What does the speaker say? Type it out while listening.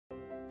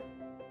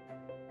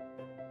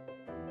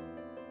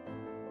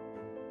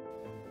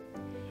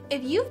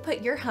If you've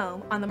put your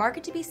home on the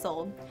market to be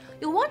sold,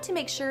 you'll want to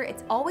make sure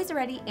it's always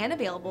ready and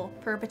available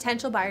for a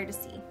potential buyer to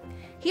see.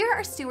 Here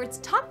are Stewart's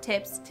top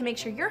tips to make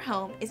sure your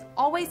home is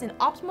always in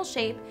optimal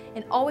shape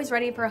and always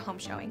ready for a home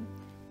showing.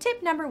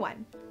 Tip number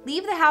 1,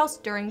 leave the house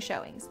during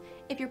showings.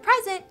 If you're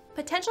present,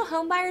 potential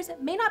home buyers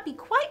may not be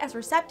quite as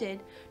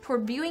receptive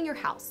toward viewing your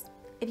house.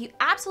 If you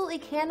absolutely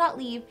cannot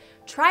leave,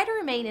 try to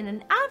remain in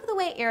an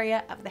out-of-the-way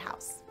area of the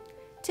house.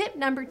 Tip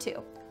number 2,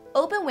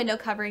 open window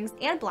coverings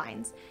and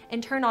blinds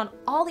and turn on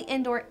all the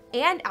indoor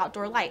and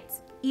outdoor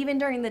lights, even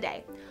during the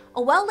day.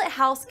 A well-lit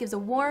house gives a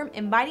warm,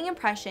 inviting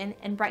impression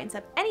and brightens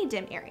up any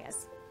dim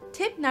areas.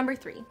 Tip number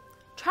 3,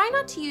 try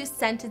not to use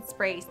scented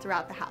sprays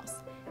throughout the house.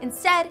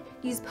 Instead,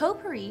 use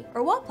potpourri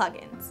or wall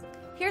plugins.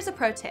 Here's a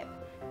pro tip.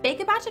 Bake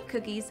a batch of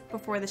cookies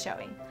before the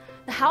showing.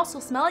 The house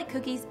will smell like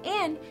cookies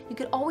and you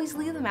could always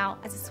leave them out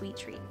as a sweet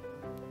treat.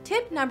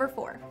 Tip number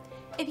 4,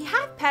 if you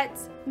have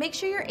pets, make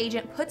sure your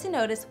agent puts a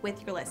notice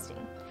with your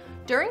listing.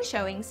 During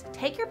showings,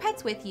 take your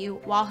pets with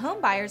you while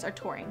home buyers are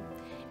touring.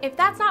 If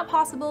that's not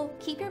possible,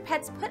 keep your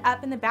pets put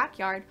up in the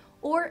backyard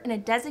or in a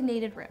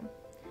designated room.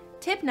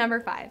 Tip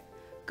number 5,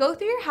 go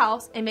through your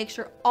house and make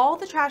sure all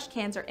the trash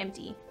cans are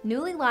empty,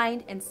 newly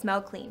lined, and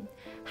smell clean.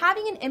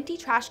 Having an empty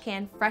trash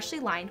can freshly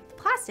lined with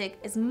plastic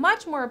is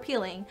much more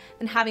appealing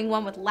than having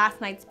one with last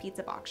night's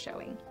pizza box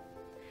showing.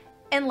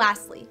 And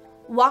lastly,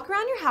 walk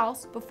around your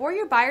house before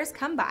your buyers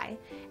come by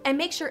and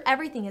make sure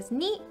everything is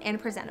neat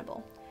and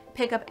presentable.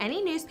 Pick up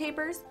any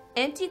newspapers,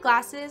 empty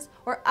glasses,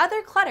 or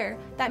other clutter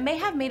that may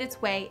have made its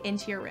way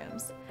into your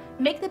rooms.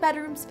 Make the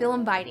bedrooms feel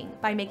inviting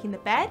by making the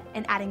bed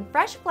and adding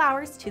fresh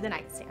flowers to the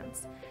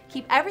nightstands.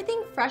 Keep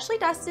everything freshly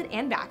dusted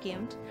and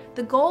vacuumed.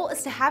 The goal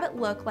is to have it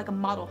look like a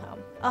model home,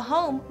 a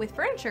home with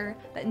furniture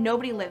that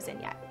nobody lives in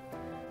yet.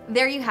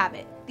 There you have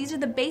it. These are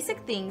the basic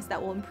things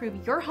that will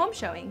improve your home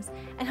showings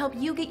and help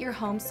you get your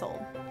home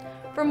sold.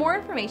 For more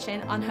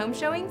information on home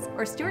showings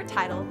or Stewart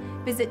Title,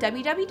 visit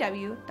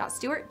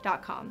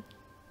www.stewart.com.